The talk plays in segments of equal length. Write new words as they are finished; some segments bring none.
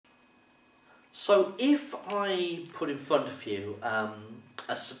So if I put in front of you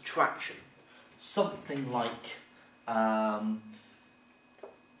a subtraction, something like,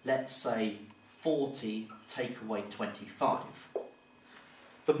 let's say 40 take away 25,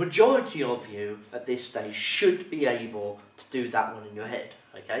 the majority of you at this stage should be able to do that one in your head,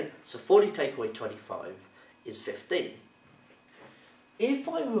 okay? So 40 take away 25 is 15. If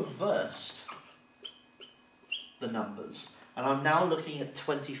I reversed the numbers, and I'm now looking at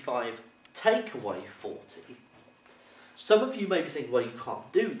 25 take away 40, some of you may be thinking, well, you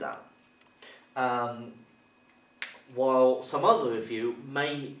can't do that. While some other of you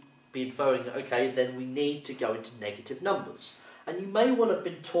may be inferring, okay, then we need to go into negative numbers. And you may well have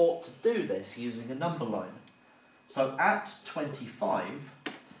been taught to do this using a number line. So at 25,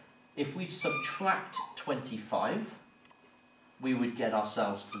 if we subtract 25, we would get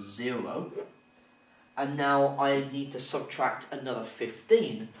ourselves to 0. And now I need to subtract another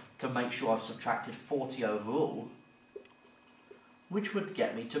 15 to make sure I've subtracted 40 overall, which would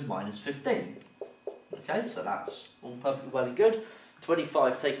get me to minus 15. Okay, so that's all perfectly well and good.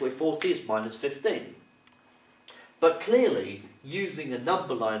 25 take away 40 is minus 15. But clearly, using a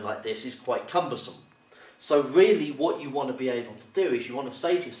number line like this is quite cumbersome. So really what you want to be able to do is you want to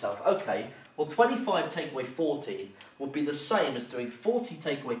say to yourself, okay, well 25 take away 40 would be the same as doing 40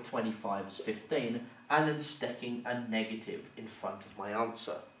 take away 25 as 15, and then sticking a negative in front of my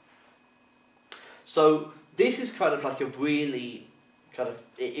answer. So this is kind of like a really,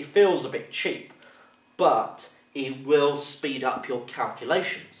 it feels a bit cheap, but it will speed up your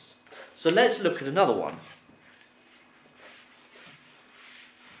calculations. So let's look at another one.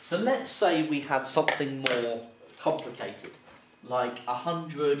 So let's say we had something more complicated, like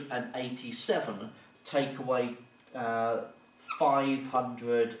 187 take away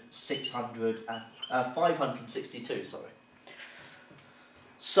 562, sorry.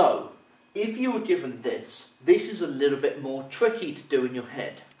 So, if you were given this is a little bit more tricky to do in your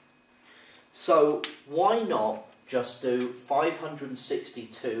head. So, why not just do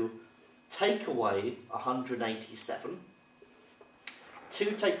 562 take away 187?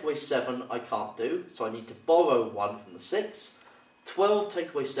 2 take away 7 I can't do, so I need to borrow 1 from the 6. 12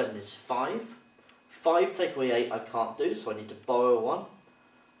 take away 7 is 5. 5 take away 8 I can't do, so I need to borrow 1.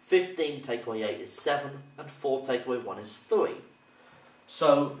 15 take away 8 is 7, and 4 take away 1 is 3.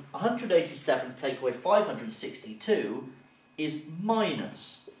 So 187 take away 562 is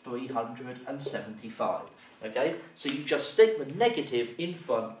minus 375. Okay, so you just stick the negative in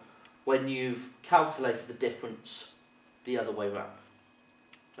front when you've calculated the difference the other way around.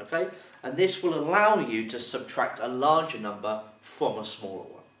 Okay, and this will allow you to subtract a larger number from a smaller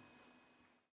one.